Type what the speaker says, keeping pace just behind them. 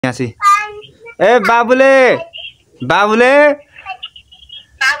यहाँ सी ए बाबुले बाबुले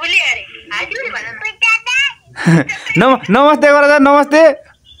बाबुले अरे हजुर भन नमस्ते गर जा नमस्ते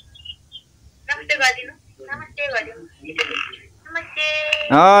नमस्ते गरिदिनु नमस्ते गरिदिनु नमस्ते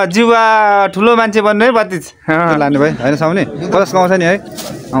जुवा ठुलो मान्छे बन्नु है बत्तिज लानु भाइ होइन साउने कसको आउँछ नि है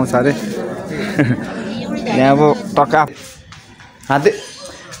आउँछ अरे यहाँ अब टक्का हाते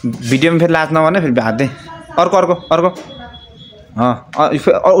भिडियोमा फेरि लाज नगर्ने फेरि हाते अर्को अर्को अर्को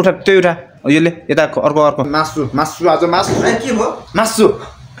उठा त्यो उठा यसले यता अर्को अर्को मासु मासु आज मासु के भयो मासु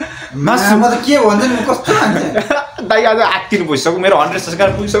मासु म त के भन्दै नि कस्तो मान्छे दाइ आज आत्तिनु भइसक्यो मेरो 100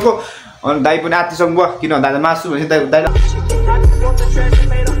 सब्सक्राइबर पुगिसक्यो अनि दाइ पनि आत्तिसक्नु भयो किन भन्दा मासु भनेपछि दाइ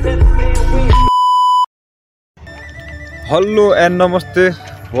हेलो एन्ड नमस्ते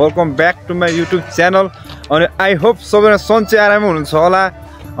welcome back to my YouTube channel अनि आई होप सबैजना सन्चै आरामै हुनुहुन्छ होला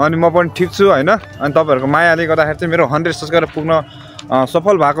अनि म पनि ठिक छु होइन अनि तपाईँहरूको मायाले गर्दाखेरि चाहिँ मेरो 100 सब्सक्राइबर पुग्न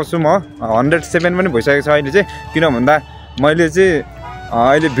सफल भएको छु म 107 पनि भइसकेको छ अहिले चाहिँ किन भन्दा मैले चाहिँ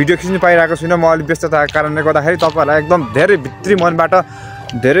अहिले भिडियो खिच्नु पाइरहेको छुइनँ म अलिक व्यस्तताको कारणले गर्दाखेरि तपाईँहरूलाई एकदम धेरै भित्री मनबाट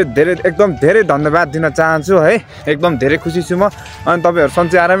धेरै एकदम धेरै धन्यवाद दिन चाहन्छु है एकदम धेरै खुसी छु म अनि तपाईँहरू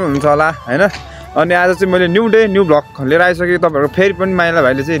सन्चै आरामै हुनुहुन्छ होला होइन अनि आज चाहिँ मैले न्यू डे न्यू भ्लग लिएर आइसकेँ तपाईँहरूको फेरि पनि माइला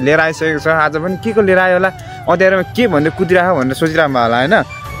भाइले चाहिँ लिएर आइसकेको छ आज पनि के को लिएर आयो होला अँध्यारोमा के भन्दै कुदिरहेको भनेर सोचिरहनु होला होइन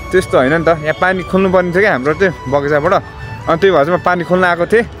त्यस्तो होइन नि त यहाँ पानी खोल्नुपर्ने थियो क्या हाम्रो त्यो बगैँचाबाट अनि त्यही भएर चाहिँ म पानी खोल्न आएको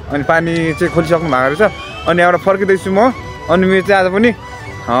थिएँ अनि पानी चाहिँ खोलिसक्नु भएको रहेछ अनि यहाँबाट फर्किँदैछु म अनि मेरो चाहिँ आज पनि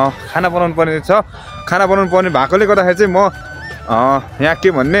खाना बनाउनु पर्ने छ खाना बनाउनु पर्ने भएकोले गर्दाखेरि चाहिँ म यहाँ के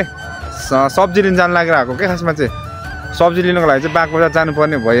भन्ने सब्जी लिन जानु लागिरहेको क्या खासमा चाहिँ सब्जी लिनको लागि चाहिँ बागबजार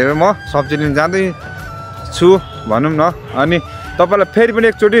जानुपर्ने भएर म सब्जी लिन जाँदैछु भनौँ न अनि तपाईँलाई फेरि पनि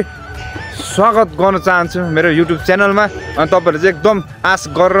एकचोटि स्वागत गर्न चाहन्छु मेरो युट्युब च्यानलमा अनि तपाईँहरूले चाहिँ एकदम आश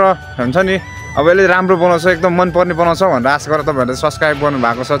गरेर हुन्छ नि अब यसले राम्रो बनाउँछ एकदम मनपर्ने बनाउँछ भनेर आश गरेर तपाईँहरूले सब्सक्राइब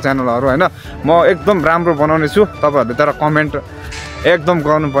गर्नुभएको छ च्यानलहरू होइन म एकदम राम्रो बनाउने छु तपाईँहरूले तर कमेन्ट एकदम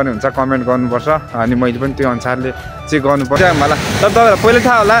गर्नुपर्ने हुन्छ कमेन्ट गर्नुपर्छ अनि मैले पनि त्यो अनुसारले चाहिँ गर्नुपर्छ मलाई तर तपाईँहरूलाई पहिले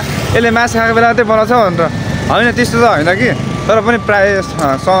थाहा होला यसले मासु खाएको बेला मात्रै बनाउँछ भनेर होइन त्यस्तो त होइन कि तर पनि प्रायः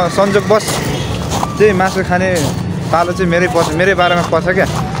संयोगवश चाहिँ मासु खाने पालो चाहिँ मेरै बारेमा पर्छ क्या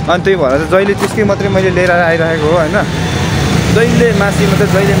अनि त्यही भएर चाहिँ जहिले त्यसकै मात्रै मैले लिएर आइरहेको हो होइन जहिले मासु मात्रै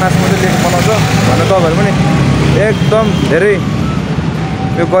लिएर बनाउँछ भनेर तपाईँहरू पनि एकदम धेरै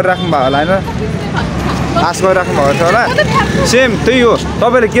यो गरिराख्नु भएको होला होइन आश गरिराख्नु भएको छ होला सेम त्यही हो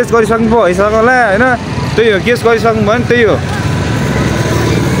तपाईँले गेस गरिसक्नु भयो भइसक्यो होला होइन त्यही हो गेस गरिसक्नु भयो नि त्यही हो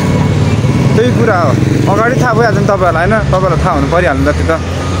त्यही कुरा हो अगाडि थाहा भइहाल्छ नि तपाईँहरूलाई होइन तपाईँहरूलाई थाहा हुनु परिहाल्नु जति त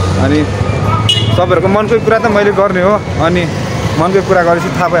अनि तपाईँहरूको मनकै कुरा त मैले गर्ने हो अनि मनकै कुरा गरेपछि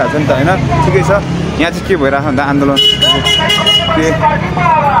थाहा भइहाल्छ नि त होइन ठिकै छ यहाँ चाहिँ के भइरहेको अन्त आन्दोलन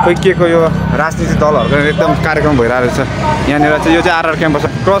के को यो राजनीतिक दलहरूको एकदम कार्यक्रम भइरहेको रहेछ यहाँनिर चाहिँ यो चाहिँ आरआर क्याम्पस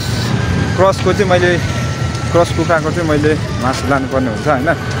क्रसको चाहिँ मैले क्रस कुखुराको चाहिँ मैले मासु लानुपर्ने हुन्छ होइन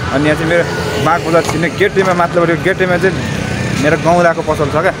अनि यहाँ चाहिँ मेरो बागबजार छिर्ने गेटमा माथिल्लोबाट यो गेटमा चाहिँ मेरो गाउँलाको पसल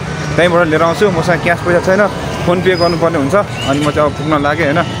छ क्या त्यहीँबाट लिएर आउँछु मसँग क्यास पैसा छैन फोन पे गर्नुपर्ने हुन्छ अनि म चाहिँ अब पुग्न लागेँ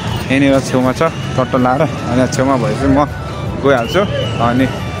होइन यहाँनिर छेउमा छ टट्ट लाएर अनि छेउमा भएपछि म गइहाल्छु अनि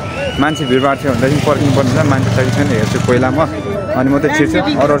मान्छे भिडभाड थियो भन्दा चाहिँ पर्खिनु पर्ने छ मान्छे छ कि छैन हेर्छु पहिला म अनि म चाहिँ छिर्छु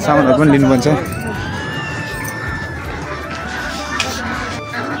अरू सामानहरू पनि लिनुपर्छ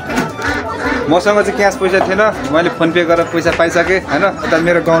मसँग चाहिँ क्यास पैसा थिएन मैले फोन पे गरेर पैसा पाइसकेँ होइन यता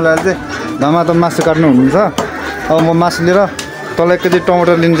मेरो गाउँलाई चाहिँ धमाधम मासु काट्नु हुनुहुन्छ अब म मासु लिएर तल 1 केजी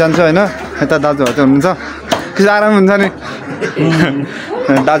टमाटर लिन जान्छु होइन यता दाजुहरू चाहिँ हुनुहुन्छ कि आरामै हुन्छ नि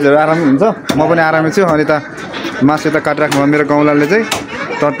दाजुहरू आरामै हुन्छ म पनि आरामै छु अनि त मासु यता काटिराख्नु मेरो गाउँलाले चाहिँ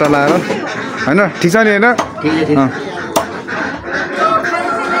टट्टा लाएर होइन ठिक छ नि होइन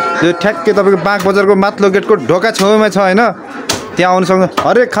यो ठ्याक्कै तपाईँको बागबजारको माथिल्लो गेटको ढोका छेउमै छ होइन त्यहाँ आउनु सक्नु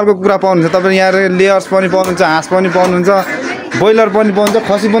हरेक खालको कुरा पाउनुहुन्छ तपाईँले यहाँ लेयर्स पनि पाउनुहुन्छ हाँस पनि पाउनुहुन्छ ब्रोइलर पनि पाउनुहुन्छ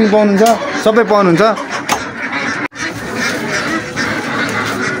खसी पनि पाउनुहुन्छ सबै पाउनुहुन्छ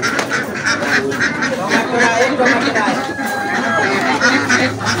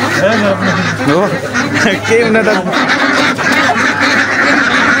हो केही हुन त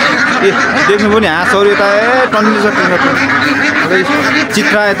ए देख्नु पनि हाँसहरू यता टन्नी छ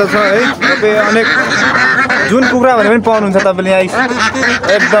चित्रा यता छ है तपाईँ अनेक जुन कुखुरा भने पनि पाउनुहुन्छ तपाईँले यहाँ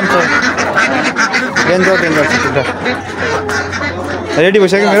एकदम छ डेन्जर चित्रा रेडी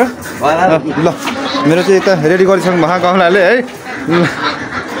भइसक्यो मेरो ल मेरो चाहिँ यता रेडी गरिसक्नु भएको गाउँलाले है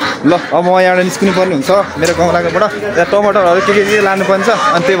ल अब म यहाँबाट निस्किनु पर्ने हुन्छ मेरो गाउँलाकोबाट यहाँ टमाटरहरू के लानुपर्ने छ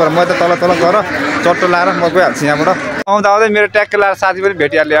अनि त्यही भएर म त तल गएर चट्टो लाएर म गइहाल्छु यहाँबाट आउँदा मेरो ट्याक्कै लाएर साथी पनि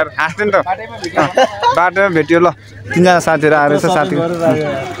भेटिहाल्यो यार हाँस्ने नि त बाटोमा भेटियो ल 3 जना साथीहरू आएर छ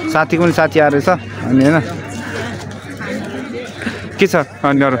साथीको पनि साथी आएर छ अनि होइन के छ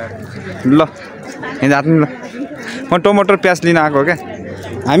अनि अरू ल हिँड हात्नु ल म टमाटर प्याज लिन आएको हो क्या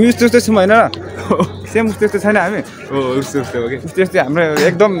हामी उस्तो छौँ होइन सेम उस्तो छैन हामी हो उस्तो हो कि उस्तो हाम्रो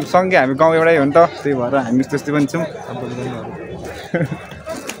एकदम सँगै हामी गाउँ एउटै हो नि त त्यही भएर हामी उस्तो पनि छौँ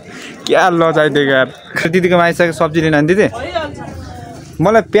क्या लजाइदिएको यार दिदीकोमा आइसक्यो सब्जी लिन अनि दिदी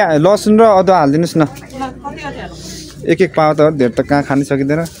मलाई लसुन र अदुवा हालिदिनुहोस् न एक पावा त धेर त कहाँ खानु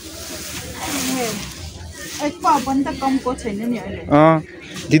सकिँदैन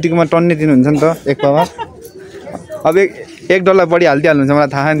दिदीकोमा टन्ने दिनुहुन्छ नि त एक पावा अब एक डल्ला बढी हालिदिइहाल्नुहुन्छ मलाई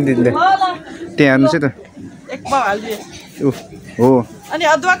थाहा नि दिदीले त्यहाँ हेर्नुहोस् है त हो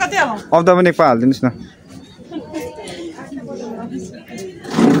अदुवा पनि एक पावा हालिदिनुहोस् न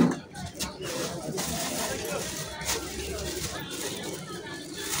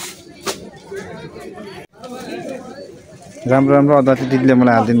राम्रो राम्रो अदुवा चाहिँ दिदीले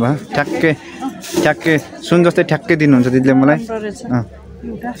मलाई हालिदिनु भयो ठ्याक्कै सुन जस्तै ठ्याक्कै दिनुहुन्छ दिदीले मलाई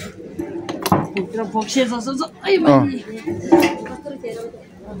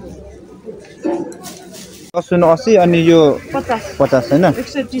लसुन 80 अनि यो 50 होइन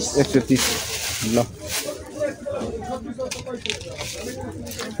 130 ल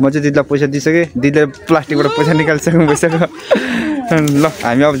म चाहिँ दिदीलाई पैसा दिइसकेँ दिदीले प्लास्टिकबाट पैसा निकालिसक्नु भइसक्यो ल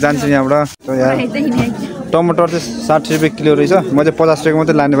हामी अब जान्छौँ यहाँबाट टमाटर चाहिँ 60 रुपियाँ किलो रहेछ म चाहिँ 50 रुपियाँ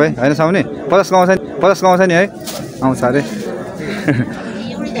मात्रै लाने भए होइन साउने 50 आउँछ नि है आउँछ अरे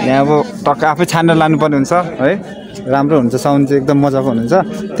यहाँ अब टक्क आफै छानेर लानुपर्ने हुन्छ है राम्रो हुन्छ साउन्ड चाहिँ एकदम मजाको हुनुहुन्छ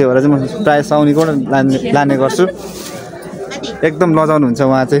त्यही भएर चाहिँ म प्रायः साउनीको लाने गर्छु एकदम लजाउनु हुन्छ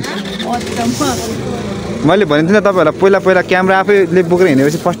उहाँ चाहिँ मैले भनेको थिइनँ तपाईँहरूलाई पहिला क्यामेरा आफैले बोकेर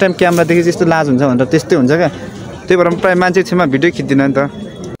हिँडेपछि फर्स्ट टाइम क्यामेरा देखेपछि यस्तो लाज हुन्छ भनेर त्यस्तै हुन्छ क्या त्यही भएर प्रायः मान्छे छेउमा भिडियो खिच्दिनँ नि त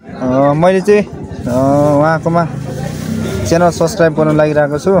मैले चाहिँ उहाँकोमा च्यानल सब्सक्राइब गर्न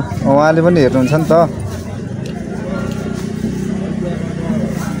लागिरहेको छु उहाँले पनि हेर्नुहुन्छ नि त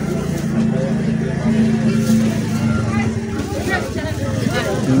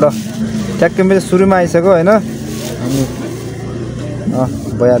ल ट्याक्कै मेरो सुरुमा आइसक्यो होइन अनि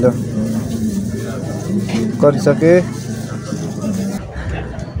भइहाल्यो गरिसकेँ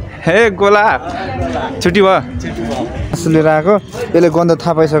हे गोला छुट्टी भयो मासु लिएर आएको यसले गन्ध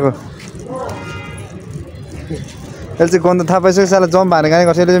थाहा पाइसक्यो यसले चाहिँ गन्ध थाहा पाइसक्यो साला जम भाने गाने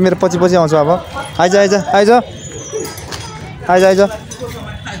गर्छ यसले चाहिँ मेरो पछि आउँछ अब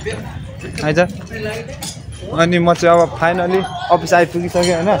आइज अनि म चाहिँ अब फाइनली अफिस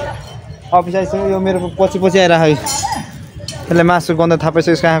आइपुगिसकेँ होइन अफिस आइसक्यो यो मेरो पछि आइरहेको यसले मासु गन्ध थाहा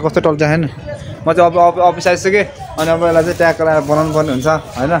पाइसक्यो यसको आँखा कस्तो टल्छ होइन म चाहिँ अब अफिस आइसकेँ अनि अब यसलाई चाहिँ ट्याग लगाएर बनाउनु पर्ने हुन्छ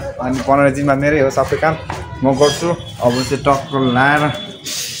होइन अनि 15 दिनमा मेरै हो सबै काम म गर्छु अब चाहिँ टक्क लाएर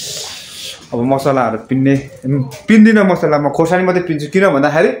अब मसलाहरू पिन्दिनँ मसला म खोर्सानी मात्रै पिन्छु किन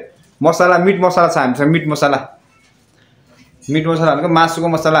भन्दाखेरि मसला मिट मसला छ हामीसँग मिट मसला भनेको मासुको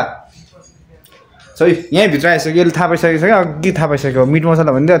मसला सो यहीँभित्र आइसक्यो यसले थाहा पाइसकेको छ क्या अघि थाहा पाइसक्यो मिट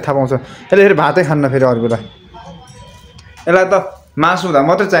मसला भन्दै थाहा पाउँछ यसले फेरि भातै खान्न फेरि अरू कुरा यसलाई त मासु हुँदा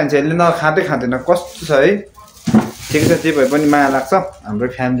मात्रै चाहिन्छ यसले खाँदैन कस्तो छ है ठिक छ जे भए पनि माया लाग्छ हाम्रो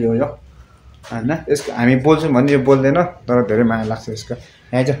फ्यामिली हो यो होइन यसको हामी बोल्छौँ भने यो बोल्दैन तर धेरै माया लाग्छ यसको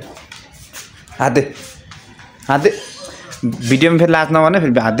यहाँ चाहिँ हाते भिडियोमा फेरि लाज नभने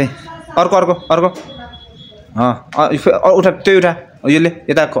फेरि हाते अर्को उठा त्यही उठा यसले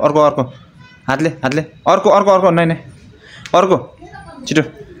यता अर्को हातले अर्को नै अर्को छिटो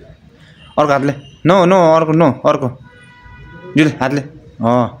अर्को हातले नो अर्को यसले हातले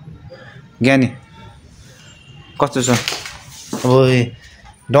ज्ञानी कस्तो छ ओए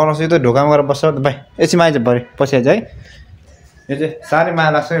डराउँछ त ढोकामा गएर बस्छ भाइ एकछिन आइज भरे पछि आइज है यो चाहिँ साह्रै माया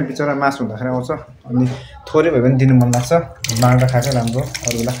लाग्छ बिचरा मासु हुँदाखेरि आउँछ अनि थोरै भए पनि दिनु मन लाग्छ माग्दा खाएकै राम्रो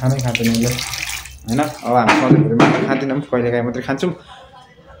अरू बेला खानै खाँदैन यसले होइन अब हामी सधैँभरि माग्दा खाँदैनौँ कहिलेकाहीँ मात्रै खान्छौँ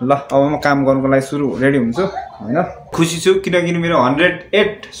ल अब म काम गर्नुको लागि रेडी हुन्छु होइन खुसी छु किनकि मेरो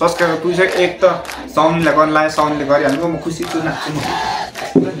 108 सब्सक्राइबर पुगिसक्यो एक त साउनीलाई गर्न लाग्यो साउनीले गरिहाल्नु म खुसी छु नाच्छु म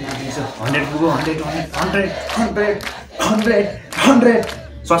 100 पुग्यो 100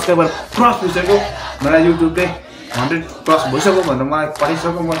 सब्सक्राइबर क्रस भइसक्यो मलाई युट्युबले 100 क्रस भइसक्यो भनेर मलाई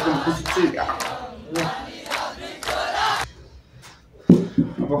पठाइसक्यो म एकदम खुसी छु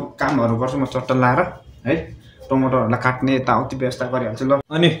अब कामहरू गर्छु म चट्ट लाएर है टमाटरहरूलाई काट्ने यताउति व्यवस्था गरिहाल्छु ल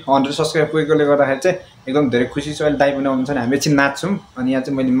अनि 100 सब्सक्राइब पुगेकोले गर्दाखेरि चाहिँ एकदम धेरै खुसी छु अहिले दाइ पनि आउनुहुन्छ भने हामी एकछिन नाच्छौँ अनि यहाँ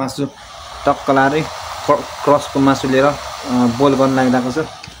चाहिँ मैले मासु टक्क लाएरै क्रसको मासु लिएर बोल गर्न लागिरहेको छु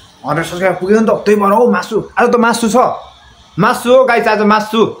 100 सब्सक्राइब पुग्यो नि त त्यही भएर हौ मासु आज त मासु छ मासु हो गाइस आज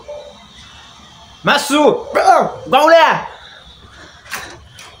मासु गाउँला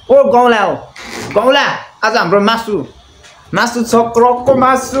ओ गाउँला आज हाम्रो मासु मासु छ क्रकको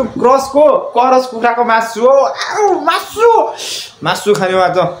मासु क्रसको करस कुखुराको मासु हो मासु मासु खाने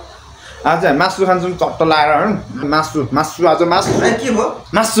आज आज मासु खान्छौँ चट्ट लाएर मासु मासु आज मासु के भयो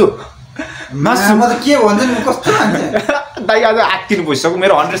मासु मासु म त के भन्छ नि कस्तो मान्छे दाइ आज आत्तिनु पुगिसक्यो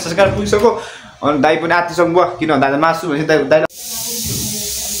मेरो 100 सब्सक्राइबर पुगिसक्यो अनि दाइ पनि आत्तिसक्नु भयो किन भन्दा आज मासु भनेपछि दाइ दाइ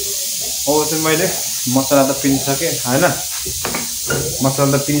अब चाहिँ मैले मसला त पिनिसकेँ होइन मसला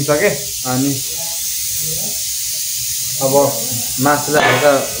त पिनिसकेँ अनि अब मासुलाई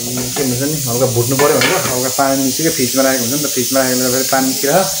हल्का के भन्छ नि हल्का भुट्नु पऱ्यो भनेर हल्का पानी निस्क्यो फ्रिजमा राखेको हुन्छ नि त फ्रिजमा राखेर फेरि पानी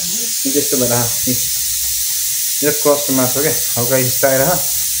निस्केर त्यस्तो भएर यो क्रसको मासु हो क्या हल्का हिस्टाएर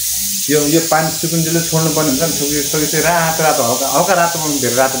यो पानी सुकुन्जेले छोड्नुपर्ने हुन्छ नि छोडिसकेपछि रातो रातो हल्का हल्का रातो बनाउनु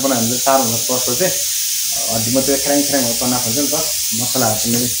धेरै रातो बनायो भने चाहिँ साह्रो हुन्छ क्रसको चाहिँ हड्डी मात्रै ख्राङ ख्राङ हल्का नाफाल्छ नि त मसलाहरू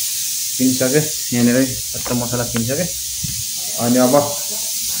चाहिँ मैले पिनिसकेँ यहाँनिर सबै मसला पिनिसकेँ अनि अब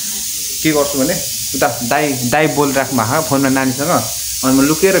के गर्छु भने उता दाइ बोलिराख्नु भएको फोनमा नानीसँग अनि म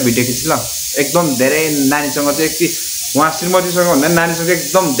लुकेर भिडियो खिच्छु ल एकदम धेरै नानीसँग चाहिँ यति उहाँ श्रीमतीसँग भन्दा नानीसँग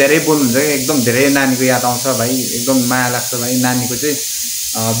एकदम धेरै बोल्नुहुन्छ कि एकदम धेरै नानीको याद आउँछ भाइ एकदम माया लाग्छ भाइ नानीको चाहिँ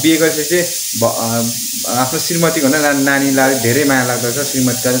बिहे गरेपछि चाहिँ आफ्नो श्रीमतीको भन्दा नानीलाई धेरै माया लाग्दो रहेछ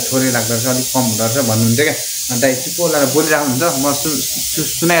श्रीमतीलाई चाहिँ छोरी लाग्दो रहेछ अलिक कम हुँदो रहेछ भन्नुहुन्थ्यो क्या अनि दाइ चुप्पो लगाएर बोलिराख्नुहुन्छ म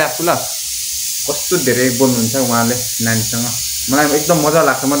सुनाइराख्छु ल कस्तो धेरै बोल्नुहुन्छ उहाँले नानीसँग मलाई एकदम मजा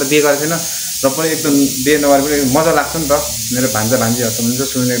लाग्छ म त बिहे गरेको छैन र पनि एकदम बिहे नगरे पनि मजा लाग्छ नि त मेरो भान्जा भान्जीहरू त हुन्छ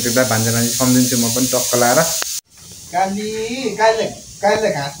सुनेको बेला भान्जा भान्जी सम्झिन्छु म पनि टक्क लाएर कालीले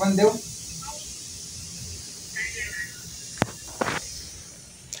घाँस पनि देऊ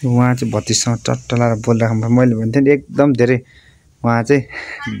उहाँ चाहिँ भतिजसँग टट्ट लाएर बोलिराख्नु मैले भन्थेँ नि एकदम धेरै उहाँ चाहिँ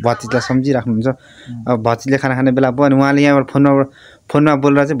भतिजलाई सम्झिराख्नुहुन्छ अब भतिजले खाना खाने बेला भयो अनि उहाँले यहाँबाट फोनमा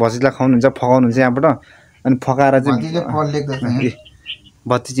बोलेर चाहिँ भतिजलाई खुवाउनुहुन्छ फकाउनुहुन्छ यहाँबाट अनि फकाएर चाहिँ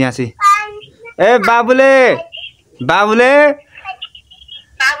भतिज यहाँ चाहिँ ए बाबुले बाबुले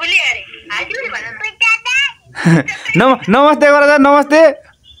नमस्ते गर नमस्ते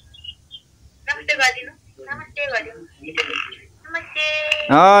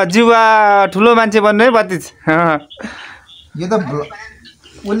जुवा ठुलो मान्छे बन्नु है भतिज यो त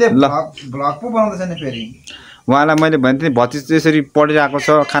उसले भ्लग पो बनाउँदैछ नि फेरि उहाँलाई मैले भन्थेँ नि भतिज त्यसरी पढिरहेको छ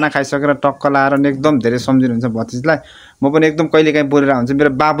खाना खाइसकेर टक्क लाएर एकदम धेरै सम्झिनुहुन्छ भतिजलाई म पनि एकदम कहिलेकाहीँ बोलेर हुन्छ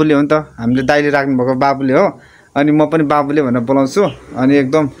मेरो बाबुले हो नि त हामीले दाइले राख्नुभएको बाबुले हो अनि म पनि बाबुले भनेर बोलाउँछु अनि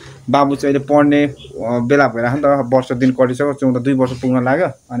एकदम बाबु चाहिँ अहिले पढ्ने बेला भइरहेको नि त वर्ष दिन कटिसक्यो 2 वर्ष पुग्न लाग्यो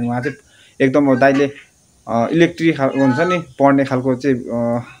अनि उहाँ चाहिँ एकदम दाइले इलेक्ट्रिक खालको हुन्छ नि पढ्ने खालको चाहिँ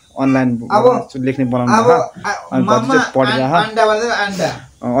अनलाइन लेख्ने बनाउनु भएको अनि भतिज चाहिँ पढिरहेको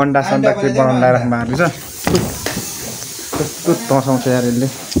अन्डा सन्डा चाहिँ बनाउनु लगाइराख्नु भएको रहेछ कस्तो तर्साउँछ यार यसले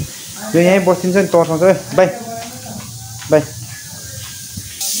यो यहीँ बस्दिन्छ नि तर्साउँछ है बाई बाई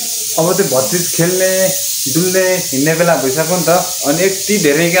अब चाहिँ भतिज खेल्ने डुल्ने हिँड्ने बेला भइसक्यो नि त अनि यति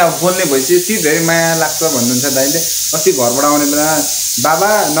धेरै क्या अब बोल्ने भएपछि यति धेरै माया लाग्छ भन्नुहुन्छ दाइले अस्ति घरबाट आउने बेला बाबा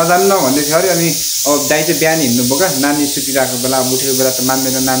नजान्न भन्दै थियो अरे अनि अब दाइ चाहिँ बिहान हिँड्नुभयो क्या नानी सुतिरहेको बेला उठेको बेला त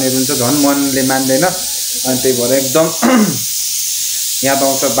मान्दैन नानीहरू हुन्छ झन् मनले मान्दैन अनि त्यही भएर एकदम याद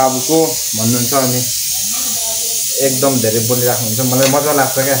आउँछ बाबुको भन्नुहुन्छ अनि एकदम धेरै बोलिराख्नुहुन्छ मलाई मजा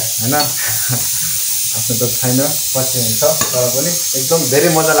लाग्छ क्या होइन आफ्नो त छैन पछि हुन्छ तर पनि एकदम धेरै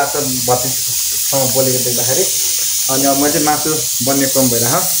मजा लाग्छ भतिजसँग बोलेको देख्दाखेरि अनि अब म चाहिँ मासु बन्ने क्रम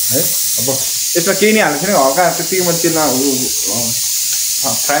भइरह है अब यसमा केही नै हाल्नु छैन हल्का त्यतिकै मैले तेलमा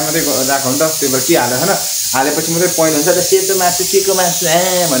फ्राई मात्रै राखेको हो नि त त्यही भएर के हाल्यो होइन हालेपछि मात्रै पोइन्ट हुन्छ त सेतो मासु के को मासु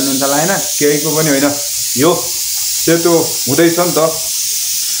भन्नुहुन्छ होला होइन केहीको पनि होइन यो सेतो हुँदैछ नि त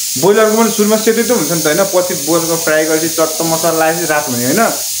बोइलरको पनि सुरुमा सेतै त हुन्छ नि त होइन पछि बोइलरको फ्राई गरेपछि चट्ट मसला लगाएपछि रातो हुने होइन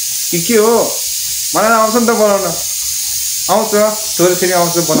के हो मलाई आउँछ नि त बनाउन आउँछ छोरीछोरी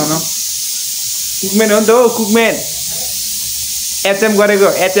आउँछ बनाउन कुकमेन हो नि त हो कुकमेन एचएम गरेको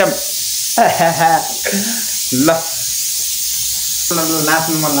एचएम ल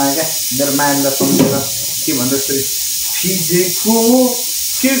नाच्नु मन लाग्यो क्या मेरो माइन्डलाई सम्झेर के भन्दा जसरी फिजेको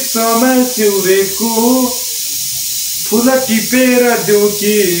केसमा चिउरेको फुल टिपेर देऊ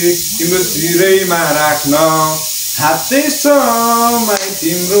कि तिम्रो शिरैमा राख्न हातै समाई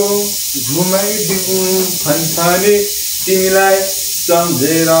तिम्रो घुमाइदिउँ फन्फाने तिमीलाई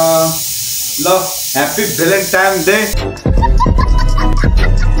सम्झेर ल ह्याप्पी भ्यालेन्टाइन डे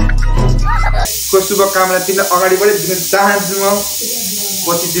को शुभकामना तिमीलाई अगाडिबाटै दिन चाहन्छु म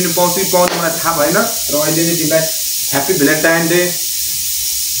पछि दिनु पाउँछु कि पाउँदैन मलाई थाहा भएन र अहिले नै तिमीलाई ह्याप्पी भ्यालेन्टाइन डे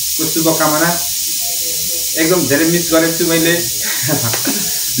को शुभकामना एकदम धेरै मिस गरेको छु मैले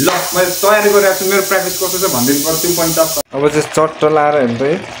ल मैले तयारी गरिरहेको छु मेरो प्र्याक्टिस कस्तो छ भनिदिनु पर्छ त्यो पनि त अब चाहिँ चट्ट लाएर हेर्नु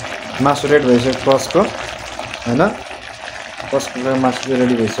है मासु रेडी भइसक्यो क्रसको होइन क्रसको मासु चाहिँ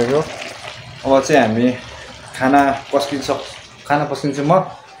रेडी भइसक्यो अब चाहिँ हामी खाना पस्किन्छ म।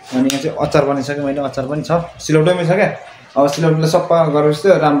 अनि यहाँ चाहिँ अचार बनाइसकेँ मैले, अचार पनि छ, सिलौटोमै छ क्या। अब सिलौटोले सफा गरेपछि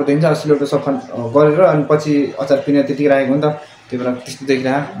चाहिँ राम्रो देखिन्छ। अब सिलौटो सफा गरेर अनि पछि अचार पिने त्यतिकै राखेको हो नि त, त्यही भएर त्यस्तो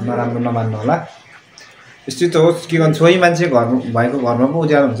देखिरहेको, नराम्रो नमान्नु होला। यस्तै त होस्, के गर्नु, छोरी मान्छे घर भएको घरमा पो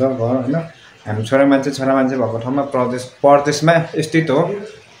उज्यालो हुन्छ घर होइन। हामी छोरा मान्छे भएको ठाउँमा परदेशमा यस्तै त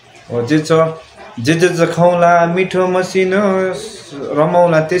हो। जे छ जे खाउँला मिठो मसिनो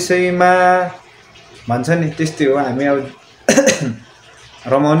रमाउला त्यसैमा भन्छ नि, त्यस्तै हो। हामी अब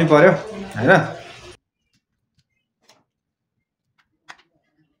रमाउनै पर्यो होइन।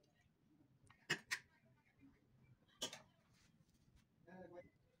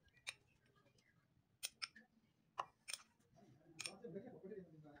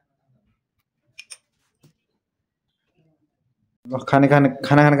 खाना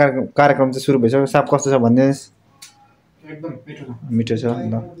कार्यक्रम चाहिँ सुरु भइसक्यो। साप कस्तो छ भनिदिनुहोस्। एकदम मिठो छ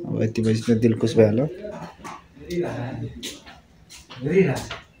ल। अब यति बजी त दिल खुस भइहाल्यो।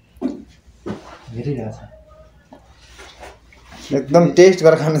 एकदम टेस्ट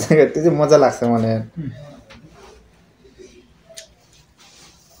गरेर खानु चाहिँ त्यो चाहिँ मजा लाग्छ मलाई।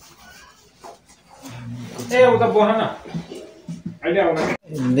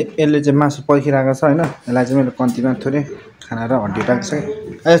 यसले चाहिँ मासु पर्खिरहेको छ होइन। यसलाई चाहिँ मैले कम्तीमा थोरै खाना र हड्डी राख्छ।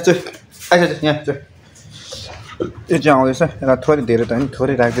 आइज यहाँ चाहिँ यो चाहिँ आउँदैछ। यसलाई थोरै धेरै त होइन,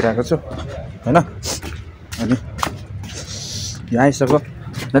 थोरै राखिदिइरहेको छु होइन। अनि यो आइसक्यो।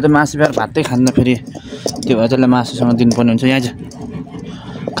 न त मासु बिहार भातै खान्न फेरि, त्यो भएर त्यसलाई मासुसँग दिनुपर्ने हुन्छ। यहाँ चाहिँ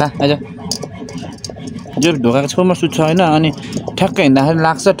खा आइज। जो ढोकाको छेउमा सुत्छ होइन। अनि ठ्याक्कै हिँड्दाखेरि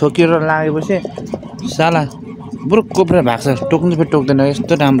लाग्छ, ठोकिएर लागेपछि साला बुरुक कोप्रेर भाग्छ, टोक्नु फेरि टोक्दैन।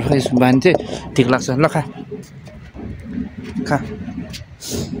 यस्तो राम्रो छ यसको बानी चाहिँ, ठिक लाग्छ। ल खा खा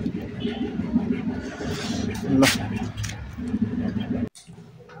ल।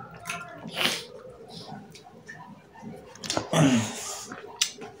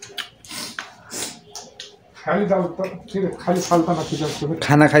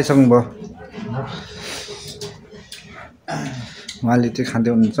 खाना खाइसक्नु भयो। उहाँले चाहिँ खाँदै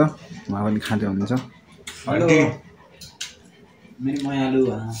हुनुहुन्छ, उहाँ पनि खाँदै हुनुहुन्छ।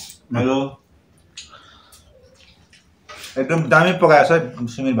 हेलो एकदम दामी पकाएको छ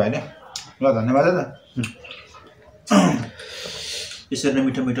सुमिर भाइले। ल धन्यवाद है त। यसरी नै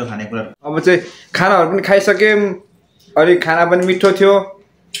मिठो मिठो खानेकुरा। अब चाहिँ खानाहरू पनि खाइसक्यौँ। अनि खाना पनि मिठो थियो,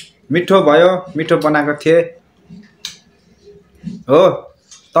 मिठो भयो, मिठो बनाएको थिएँ हो।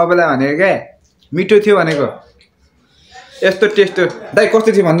 तपाईँलाई भनेको क्या मिठो थियो भनेको, यस्तो टेस्ट हो। दाइ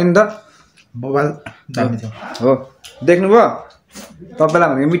कस्तो थियो भनिदिनु त। मोबाइल दामी थियो हो, देख्नुभयो। तपाईँलाई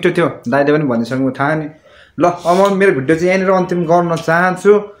भनेको मिठो थियो, दाइले पनि भनिसक्नु थाहा नि। ल अब म मेरो भिडियो चाहिँ यहाँनिर अन्तिम गर्न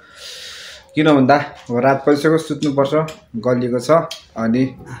चाहन्छु। किन भन्दा अब रात परिसक्यो, सुत्नुपर्छ, गलिएको छ। अनि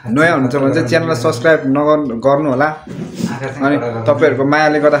नयाँ हुनुहुन्छ भने चाहिँ च्यानललाई सब्सक्राइब गर्नु होला। अनि तपाईँहरूको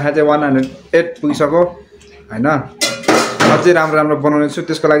मायाले गर्दाखेरि चाहिँ 108 पुगिसक्यो होइन। अझै राम्रो बनाउने छु।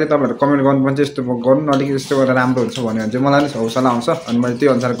 त्यसको लागि तपाईँहरू कमेन्ट गर्नुपर्छ, यस्तो गर्नु अलिकति यस्तो गरेर राम्रो हुन्छ भन्यो भने चाहिँ मलाई पनि हौसला आउँछ। अनि मैले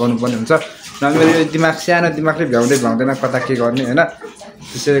त्यही अनुसार गर्नुपर्ने हुन्छ। नभए मेरो यो दिमाग सानो दिमागले भ्याउँदैन कता के गर्ने होइन।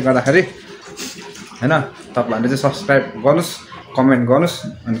 त्यसैले गर्दाखेरि होइन तपाईँहरूले चाहिँ सब्सक्राइब गर्नुहोस्, कमेन्ट गर्नुहोस्।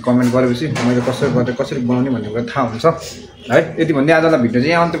 अनि कमेन्ट गरेपछि मैले कसरी बनाउने भन्ने कुरा थाहा हुन्छ है। यति भन्दै आजलाई भिडियो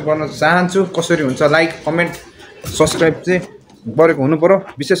चाहिँ यहाँ अन्त्य गर्न चाहन्छु। कसरी हुन्छ लाइक कमेन्ट सब्सक्राइब चाहिँ गरेको हुनु पऱ्यो,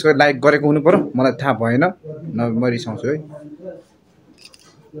 विशेष गरी लाइक गरेको हुनु पऱ्यो। मलाई थाहा भएन, नभए म रिसाउँछु है।